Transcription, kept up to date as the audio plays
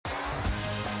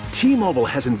T-Mobile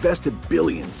has invested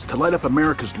billions to light up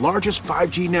America's largest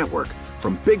 5G network,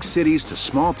 from big cities to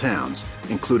small towns,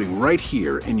 including right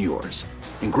here in yours.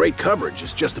 And great coverage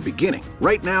is just the beginning.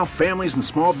 Right now, families and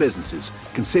small businesses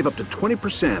can save up to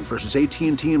 20% versus AT&T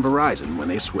and Verizon when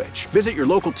they switch. Visit your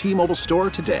local T-Mobile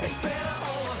store today.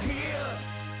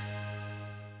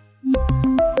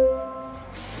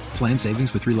 Plan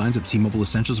savings with 3 lines of T-Mobile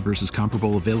Essentials versus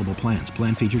comparable available plans.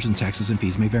 Plan features and taxes and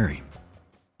fees may vary.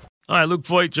 All right, Luke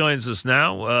Voigt joins us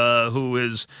now, who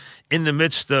is in the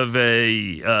midst of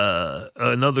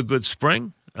another good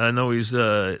spring. I know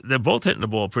they're both hitting the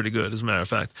ball pretty good, as a matter of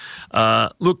fact.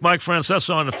 Luke, Mike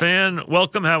Francesa on the Fan.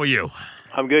 Welcome. How are you?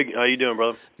 I'm good. How you doing,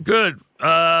 brother? Good.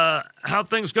 How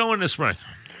things going this spring?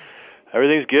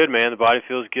 Everything's good, man. The body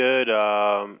feels good.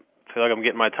 Feel like I'm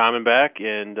getting my timing back,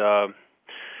 and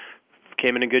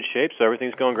came in good shape, so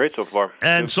everything's going great so far.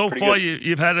 And so far,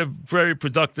 you've had a very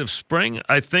productive spring.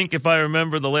 I think, if I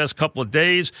remember the last couple of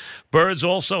days, Bird's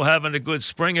also having a good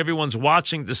spring. Everyone's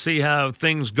watching to see how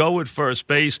things go at first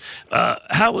base.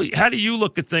 How do you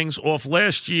look at things off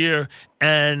last year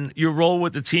and your role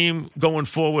with the team going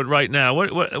forward right now?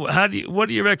 What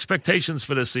are your expectations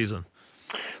for this season?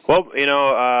 Well,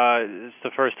 it's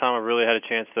the first time I've really had a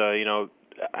chance to,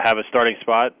 have a starting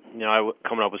spot.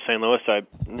 Coming up with St. Louis, I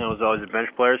was always a bench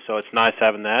player, so it's nice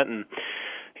having that. And,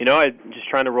 I just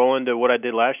trying to roll into what I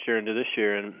did last year into this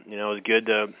year. And, it was good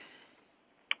to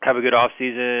have a good off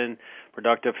season,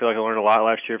 productive. I feel like I learned a lot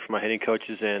last year from my hitting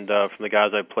coaches and from the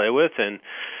guys I play with. And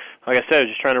like I said, I was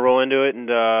just trying to roll into it and,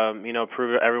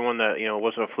 prove to everyone that, it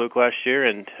wasn't a fluke last year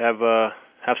and have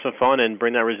some fun and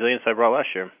bring that resilience I brought last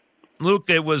year.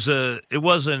 Luke, it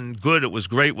wasn't good. It was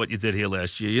great what you did here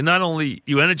last year.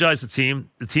 You energized the team.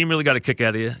 The team really got a kick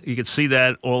out of you. You could see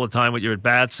that all the time with your at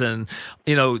bats and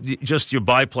just your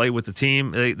byplay with the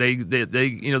team. They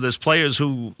there's players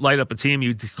who light up a team.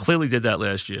 You clearly did that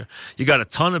last year. You got a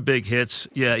ton of big hits.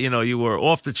 Yeah, you were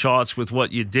off the charts with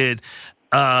what you did.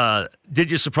 Did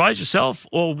you surprise yourself,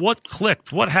 or what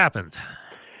clicked? What happened?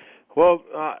 Well,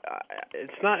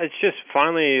 it's just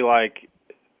finally like.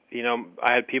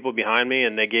 I had people behind me,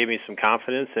 and they gave me some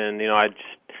confidence, and, I just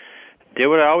did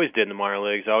what I always did in the minor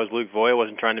leagues. I was Luke Voigt. I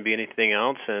wasn't trying to be anything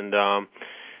else, and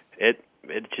it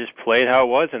just played how it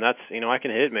was, and that's, I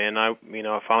can hit, man. I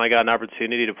finally got an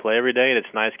opportunity to play every day, and it's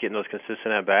nice getting those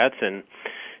consistent at-bats, and,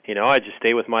 I just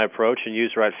stay with my approach and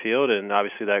use right field, and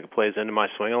obviously that plays into my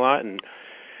swing a lot, and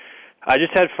I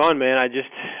just had fun, man. I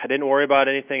didn't worry about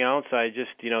anything else. I just,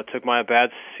 took my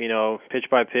at-bats, pitch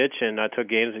by pitch, and I took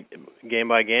games game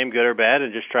by game, good or bad,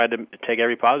 and just tried to take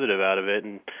every positive out of it.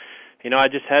 And, I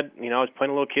just had, I was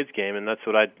playing a little kid's game, and that's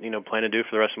what I, plan to do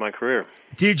for the rest of my career.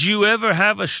 Did you ever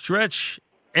have a stretch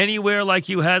anywhere like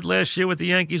you had last year with the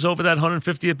Yankees over that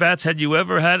 150 at-bats? Had you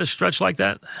ever had a stretch like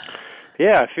that?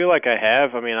 Yeah, I feel like I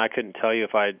have. I mean, I couldn't tell you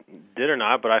if I did or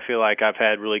not, but I feel like I've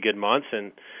had really good months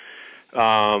and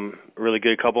really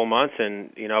good couple of months,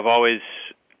 and I've always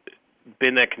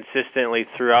been that consistently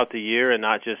throughout the year, and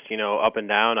not just up and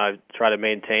down. I try to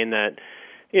maintain that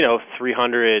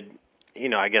 300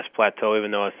 I guess plateau, even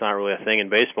though it's not really a thing in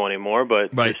baseball anymore.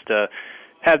 But right. Just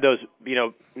have those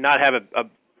not have a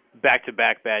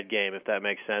back-to-back bad game, if that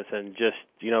makes sense, and just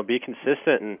be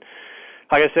consistent. And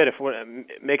like I said, if we're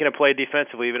making a play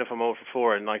defensively, even if I'm 0 for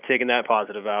 4, and like taking that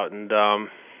positive out, and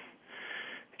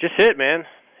just hit, man.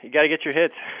 You got to get your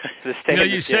hits.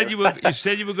 You said you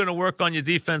were going to work on your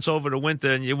defense over the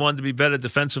winter, and you wanted to be better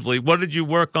defensively. What did you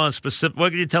work on specific? What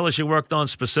could you tell us you worked on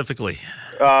specifically?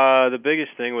 The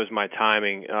biggest thing was my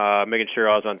timing, making sure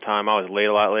I was on time. I was late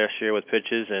a lot last year with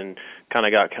pitches and kind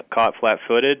of got caught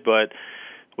flat-footed. But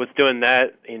with doing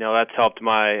that, that's helped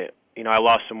my. I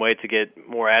lost some weight to get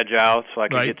more agile, so I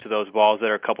could get to those balls that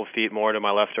are a couple feet more to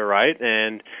my left or right,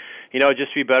 and.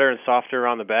 Just be better and softer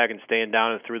around the bag and staying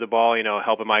down and through the ball,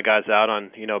 helping my guys out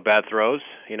on, bad throws,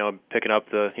 picking up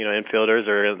the, infielders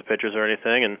or the pitchers or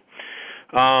anything.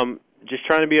 And just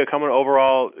trying to become an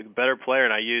overall better player.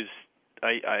 And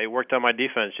I worked on my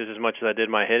defense just as much as I did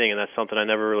my hitting, and that's something I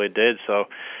never really did. So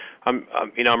I'm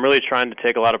really trying to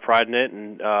take a lot of pride in it,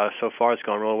 and so far it's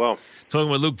going really well. Talking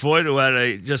with Luke Voigt, who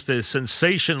had just a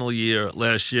sensational year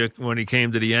last year when he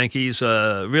came to the Yankees.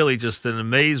 Really just an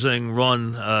amazing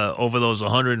run over those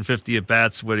 150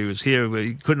 at-bats when he was here.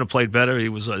 He couldn't have played better. He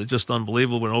was just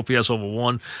unbelievable with an OPS over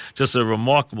 1. Just a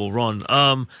remarkable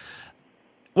run.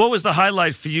 What was the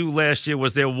highlight for you last year?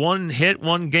 Was there one hit,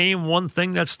 one game, one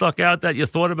thing that stuck out that you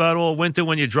thought about all winter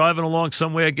when you're driving along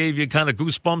somewhere, gave you kind of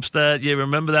goosebumps that you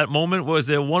remember that moment? Was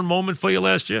there one moment for you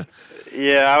last year?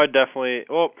 Yeah, I would definitely.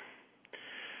 Well,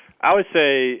 I would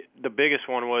say the biggest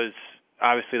one was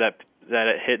obviously that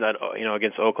that hit that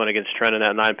against Oakland, against Trent, and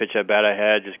that 9-pitch at bat I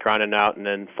had, just grinding out, and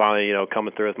then finally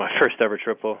coming through with my first ever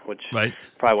triple, which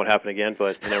probably won't happen again,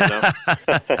 but you never know.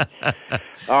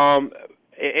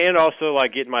 And also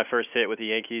like getting my first hit with the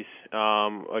Yankees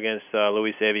against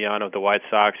Luis Aviano of the White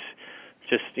Sox.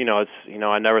 Just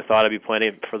I never thought I'd be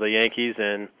playing for the Yankees,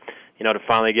 and to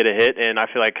finally get a hit, and I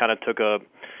feel like kind of took a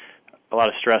lot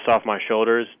of stress off my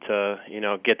shoulders to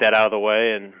get that out of the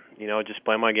way and just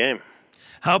play my game.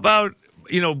 How about,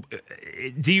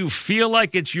 do you feel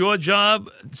like it's your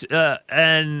job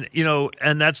and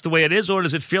that's the way it is, or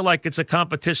does it feel like it's a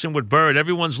competition with Bird?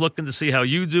 Everyone's looking to see how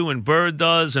you do and Bird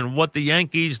does and what the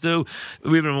Yankees do.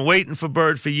 We've been waiting for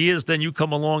Bird for years. Then you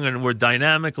come along and we're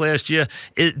dynamic last year.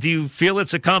 Do you feel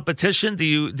it's a competition? Do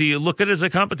you look at it as a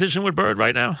competition with Bird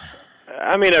right now?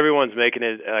 I mean, everyone's making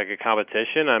it like a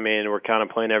competition. I mean, we're kind of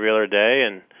playing every other day,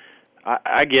 and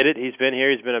I get it. He's been here.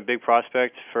 He's been a big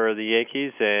prospect for the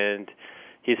Yankees, and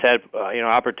he's had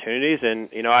opportunities.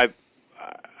 And I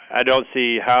don't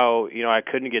see how I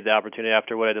couldn't get the opportunity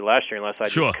after what I did last year, unless I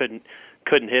just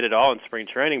couldn't hit it all in spring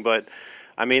training. But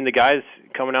I mean, the guy's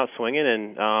coming out swinging,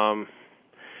 and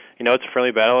it's a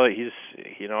friendly battle. He's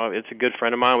it's a good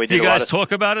friend of mine. Do you guys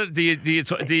talk about it? Do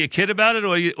you kid about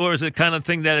it, or is it kind of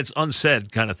thing that it's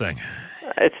unsaid kind of thing?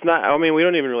 It's not. I mean, we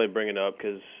don't even really bring it up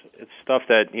because it's stuff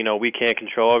that we can't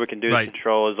control. All we can do to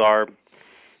control is our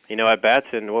at bats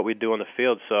and what we do on the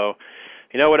field. So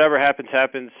whatever happens.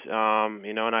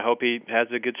 And I hope he has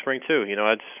a good spring too.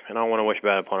 I don't want to wish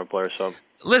bad upon a player. So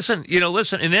listen.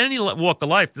 In any walk of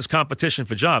life, there's competition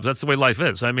for jobs. That's the way life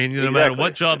is. I mean, no matter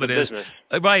what job it is,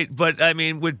 right? But I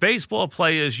mean, with baseball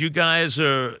players, you guys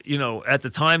are at the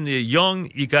time they're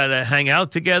young, you got to hang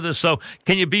out together. So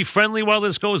can you be friendly while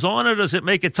this goes on, or does it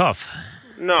make it tough?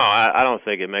 No, I don't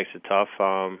think it makes it tough.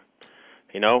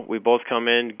 We both come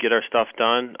in, get our stuff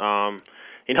done. And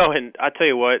I tell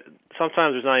you what,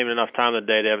 sometimes there's not even enough time in the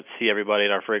day to see everybody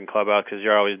in our freaking clubhouse because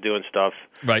you're always doing stuff.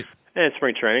 Right. And it's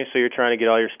spring training, so you're trying to get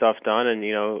all your stuff done and,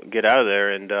 get out of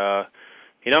there. And,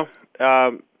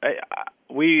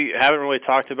 we haven't really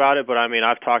talked about it, but, I mean,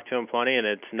 I've talked to him plenty, and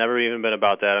it's never even been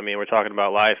about that. I mean, we're talking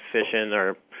about life, fishing,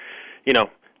 or,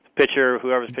 pitcher,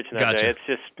 whoever's pitching that day. It's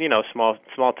just,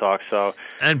 small talk. So.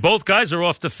 And both guys are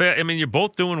off the fair. I mean, you're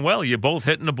both doing well. You're both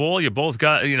hitting the ball. You both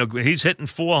got, he's hitting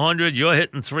 400. You're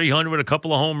hitting 300, a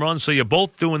couple of home runs. So you're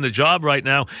both doing the job right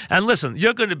now. And listen,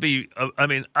 you're going to be,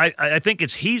 I think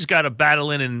he's got to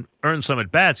battle in and earn some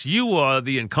at-bats. You are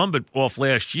the incumbent off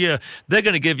last year. They're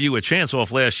going to give you a chance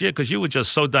off last year because you were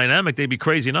just so dynamic, they'd be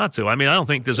crazy not to. I mean, I don't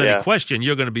think there's any question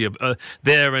you're going to be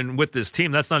there and with this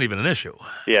team. That's not even an issue.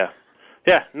 Yeah.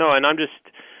 Yeah, no, and I'm just,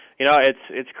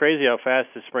 it's crazy how fast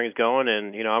the spring's going,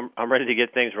 and I'm ready to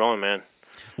get things rolling, man.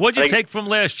 What'd you take from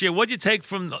last year? What'd you take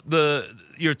from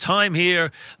your time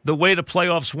here, the way the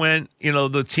playoffs went,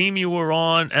 the team you were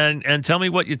on, and tell me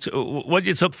what you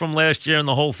took from last year and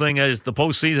the whole thing as the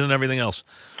postseason and everything else.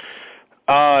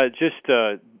 Just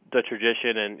the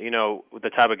tradition and the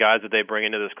type of guys that they bring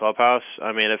into this clubhouse.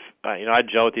 I mean, if I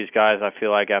gel with these guys, I feel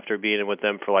like after being with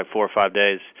them for like 4 or 5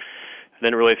 days.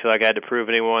 Didn't really feel like I had to prove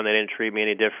anyone. They didn't treat me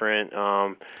any different.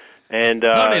 No,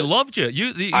 they loved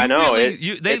you. I know.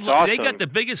 Really, they got the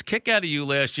biggest kick out of you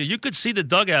last year. You could see the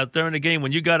dugout during the game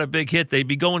when you got a big hit. They'd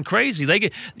be going crazy.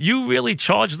 You really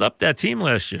charged up that team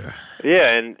last year.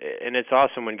 Yeah, and it's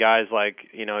awesome when guys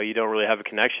you don't really have a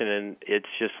connection, and it's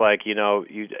just like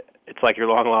it's like your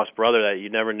long lost brother that you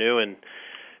never knew. And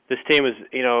this team is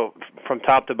from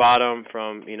top to bottom,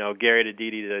 from Gary to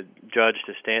Didi to Judge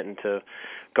to Stanton to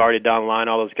Guardy down the line,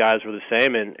 all those guys were the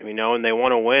same, and and they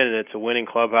want to win, and it's a winning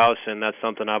clubhouse, and that's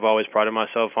something I've always prided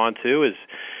myself on too. Is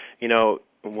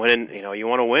winning. You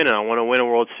want to win, and I want to win a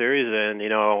World Series, and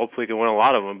hopefully we can win a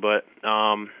lot of them. But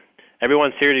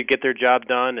everyone's here to get their job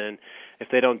done, and if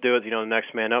they don't do it, the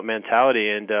next man up mentality,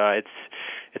 and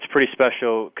it's pretty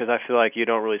special because I feel like you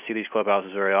don't really see these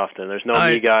clubhouses very often. There's no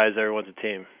me guys; everyone's a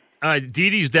team.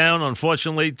 Didi's down,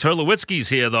 unfortunately. Terlowitsky's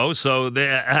here, though. So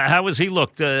how has he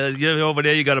looked? You're over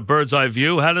there. You got a bird's eye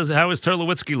view. How has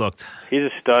Terlowitsky looked? He's a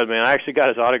stud, man. I actually got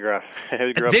his autograph.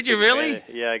 Did you really?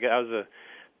 Yeah, he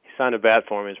signed a bat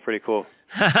for me. It's pretty cool.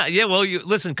 Yeah, well,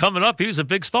 listen, coming up, he was a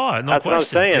big star. No That's question. What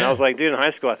I'm saying. Yeah. I was like, dude, in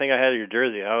high school, I think I had your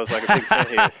jersey. I was like a big fan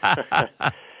of yours.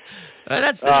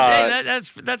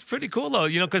 That's pretty cool, though,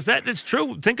 because that's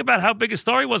true. Think about how big a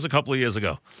star he was a couple of years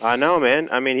ago. I know, man.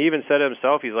 I mean, he even said it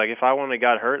himself. He's like, if I wouldn't have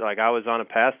got hurt, I was on a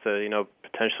path to,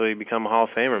 potentially become a Hall of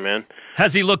Famer, man.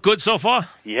 Has he looked good so far?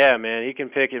 Yeah, man. He can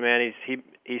pick it, man.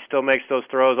 He still makes those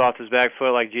throws off his back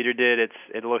foot like Jeter did.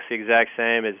 It looks the exact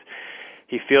same.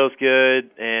 He feels good,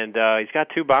 and he's got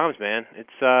 2 bombs, man.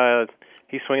 It's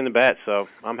he's swinging the bat, so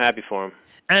I'm happy for him.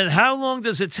 And how long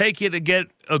does it take you to get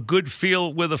a good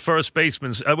feel with a first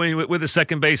baseman, with a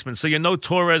second baseman? So you know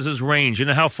Torres's range, you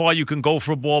know how far you can go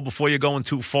for a ball before you're going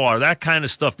too far, that kind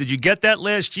of stuff. Did you get that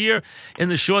last year in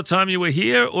the short time you were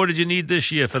here, or did you need this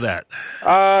year for that?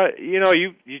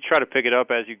 You try to pick it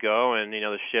up as you go, and,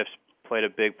 the shifts played a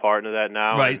big part into that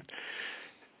now. Right. And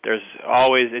there's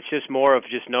always, it's just more of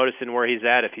just noticing where he's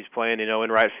at, if he's playing, in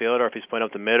right field or if he's playing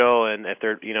up the middle, and if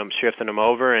they're, shifting him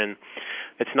over. And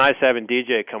it's nice having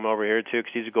DJ come over here too,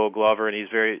 because he's a Gold Glover and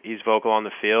he's vocal on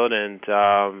the field, and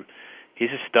he's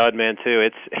a stud man too.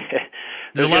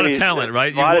 There's a lot of talent,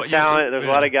 right? A lot of talent. There's a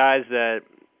lot of guys that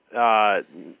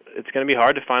it's going to be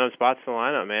hard to find them spots in the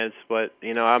lineup, man. It's what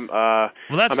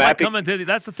that's like coming to.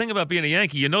 That's the thing about being a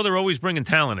Yankee. They're always bringing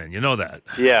talent in. You know that.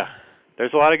 Yeah.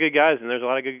 There's a lot of good guys, and there's a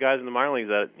lot of good guys in the minor leagues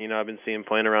that I've been seeing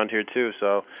playing around here too.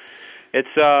 So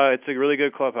it's a really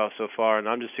good clubhouse so far, and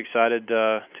I'm just excited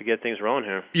to get things rolling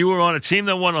here. You were on a team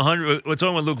that won 100. We're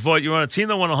talking with Luke Voit. You were on a team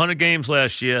that won 100 games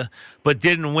last year, but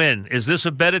didn't win. Is this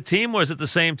a better team, or is it the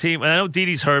same team? I know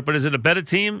Didi's hurt, but is it a better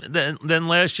team than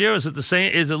last year? Is it the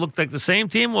same? Is it look like the same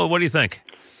team, or what do you think?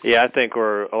 Yeah, I think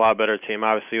we're a lot better team.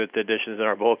 Obviously, with the additions in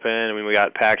our bullpen. I mean, we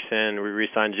got Paxton, we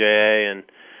re-signed J.A., and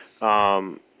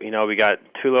we got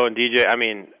Tulo and DJ. I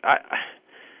mean,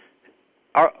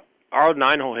 our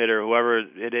 9-hole hitter, whoever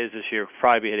it is this year, will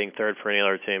probably be hitting third for any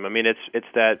other team. I mean, it's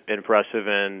that impressive,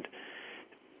 and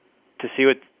to see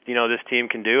what this team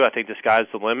can do, I think the sky's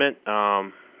the limit.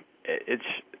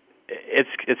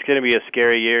 It's going to be a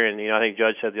scary year, and I think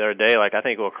Judge said the other day, I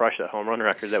think we'll crush that home run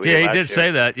record that we did last year. He did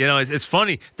say that. It's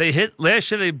funny. They hit last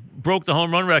year. They broke the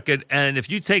home run record, and if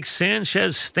you take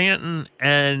Sanchez, Stanton,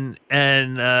 and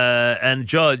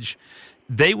Judge,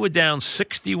 they were down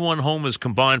 61 homers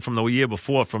combined from the year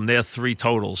before from their 3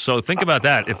 totals. So think about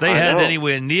that. If they had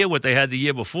anywhere near what they had the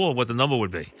year before, what the number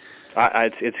would be.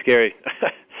 It's scary.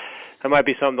 That might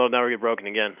be something that'll never get broken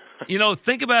again.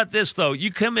 Think about this, though.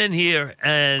 You come in here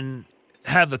and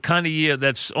have the kind of year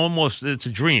that's almost, it's a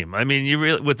dream. I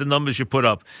mean, with the numbers you put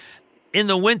up. In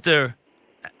the winter,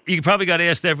 you probably got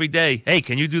asked every day, hey,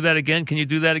 can you do that again? Can you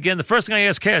do that again? The first thing I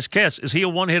asked Cash, is he a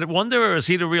one-hit wonder, or is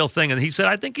he the real thing? And he said,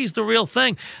 I think he's the real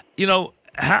thing.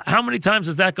 How many times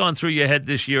has that gone through your head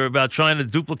this year about trying to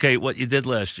duplicate what you did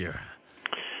last year?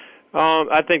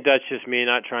 I think that's just me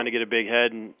not trying to get a big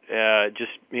head and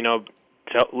just,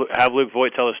 have Luke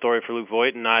Voit tell a story for Luke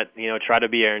Voit and not, try to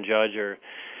be Aaron Judge or,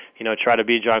 try to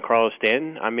be Giancarlo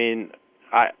Stanton. I mean,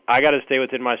 I got to stay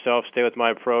within myself, stay with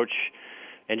my approach,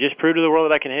 and just prove to the world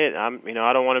that I can hit. I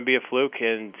don't want to be a fluke,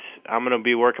 and I'm going to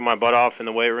be working my butt off in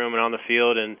the weight room and on the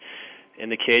field and in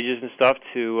the cages and stuff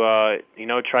to,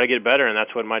 try to get better. And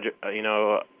that's what my,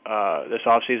 this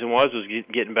off season was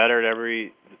getting better at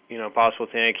every, possible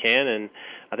thing I can. And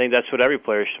I think that's what every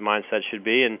player's mindset should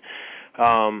be. And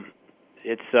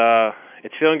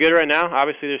it's feeling good right now.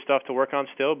 Obviously, there's stuff to work on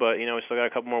still, but we still got a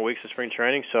couple more weeks of spring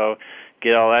training, so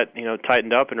get all that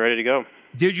tightened up and ready to go.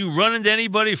 Did you run into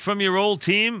anybody from your old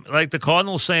team, like the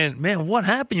Cardinals, saying, "Man, what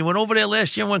happened? You went over there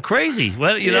last year and went crazy"?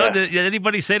 Well, did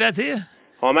anybody say that to you?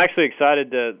 Well, I'm actually excited.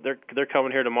 They're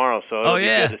coming here tomorrow, so it'll be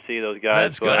good to see those guys.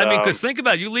 That's good. Because think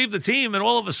about it. You leave the team, and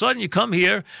all of a sudden you come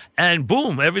here, and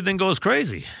boom, everything goes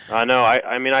crazy. I know.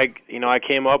 I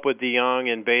came up with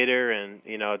DeYoung and Bader and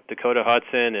Dakota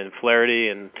Hudson and Flaherty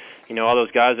and all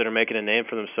those guys that are making a name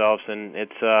for themselves, and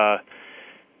it's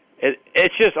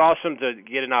just awesome to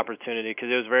get an opportunity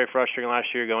because it was very frustrating last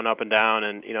year going up and down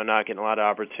and not getting a lot of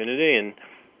opportunity, and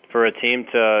for a team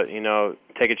to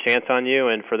take a chance on you,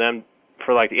 and for them.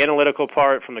 For the analytical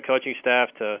part, from the coaching staff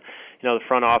to the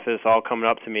front office, all coming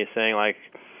up to me saying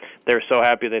they were so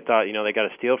happy they thought they got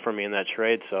a steal from me in that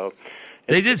trade. So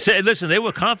they did say, listen, they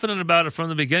were confident about it from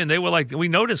the beginning. They were like, we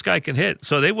know this guy can hit.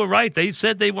 So they were right. They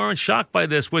said they weren't shocked by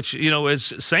this, which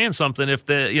is saying something. If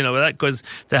that because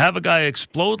to have a guy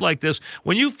explode like this,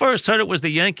 when you first heard it was the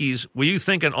Yankees, were you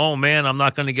thinking, oh man, I'm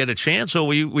not going to get a chance, or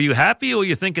were you happy, or were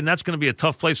you thinking that's going to be a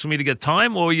tough place for me to get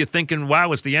time, or were you thinking,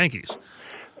 wow, it's the Yankees?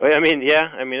 I mean,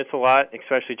 it's a lot,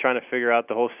 especially trying to figure out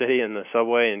the whole city and the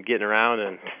subway and getting around.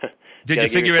 And did you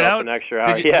figure it out? An extra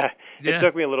hour. It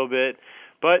took me a little bit,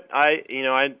 but I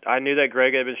knew that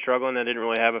Greg had been struggling. I didn't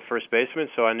really have a first baseman,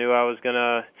 so I knew I was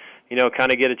gonna,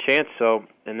 kind of get a chance. So,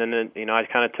 and then I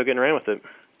kind of took it and ran with it.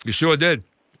 You sure did.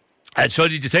 And so,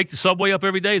 did you take the subway up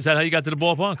every day? Is that how you got to the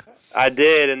ballpark? I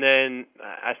did, and then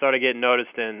I started getting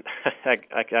noticed, and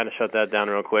I kind of shut that down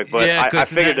real quick. But I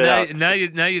figured it out. Now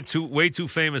you're way too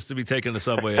famous to be taking the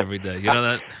subway every day. You know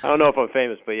that? I don't know if I'm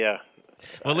famous, but yeah.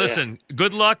 Well, listen,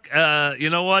 good luck. You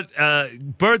know what?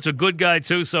 Bird's a good guy,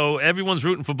 too, so everyone's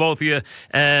rooting for both of you,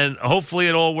 and hopefully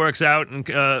it all works out. And,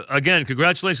 again,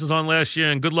 congratulations on last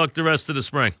year, and good luck the rest of the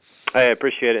spring. I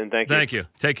appreciate it, and thank you. Thank you.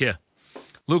 Take care.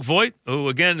 Luke Voigt, who,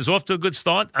 again, is off to a good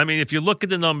start. I mean, if you look at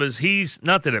the numbers, he's,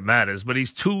 not that it matters, but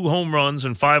he's 2 home runs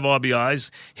and 5 RBIs,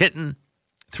 hitting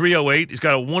 .308. He's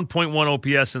got a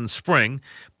 1.1 OPS in spring.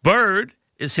 Bird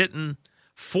is hitting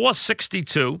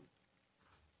 .462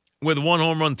 with 1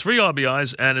 home run, 3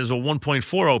 RBIs, and is a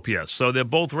 1.4 OPS. So they're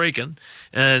both raking.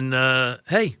 And,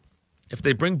 hey, if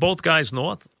they bring both guys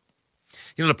north,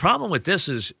 you know, the problem with this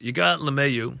is you got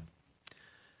LeMahieu.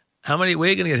 Where are you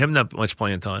going to get him that much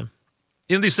playing time?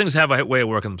 You know, these things have a way of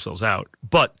working themselves out.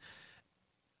 But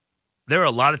there are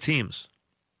a lot of teams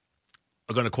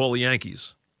are going to call the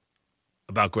Yankees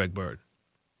about Greg Bird.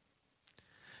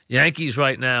 Yankees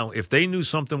right now, if they knew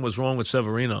something was wrong with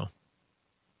Severino,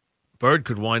 Bird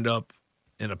could wind up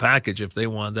in a package if they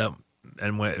wound up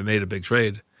and made a big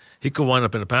trade. He could wind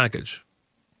up in a package.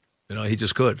 You know, he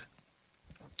just could.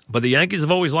 But the Yankees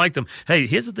have always liked him. Hey,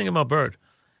 here's the thing about Bird.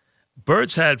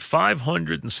 Bird's had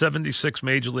 576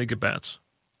 major league at-bats.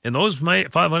 In those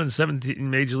 570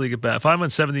 major league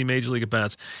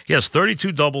at-bats, he has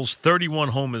 32 doubles, 31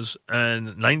 homers,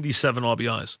 and 97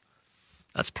 RBIs.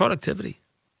 That's productivity.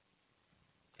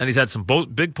 And he's had some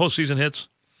big postseason hits.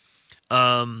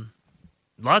 A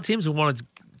lot of teams have wanted to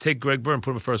take Greg Bird and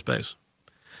put him at first base.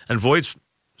 And Voigt's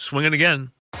swinging again.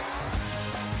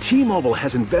 T-Mobile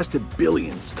has invested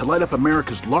billions to light up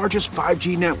America's largest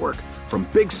 5G network, from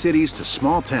big cities to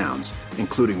small towns,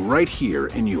 including right here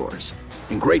in yours.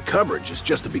 And great coverage is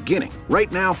just the beginning. Right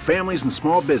now, families and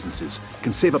small businesses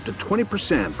can save up to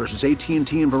 20% versus AT&T and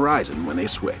Verizon when they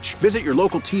switch. Visit your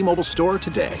local T-Mobile store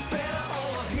today.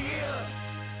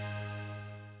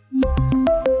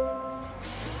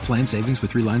 Plan savings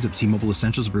with 3 lines of T-Mobile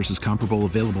Essentials versus comparable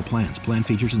available plans. Plan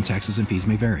features and taxes and fees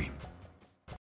may vary.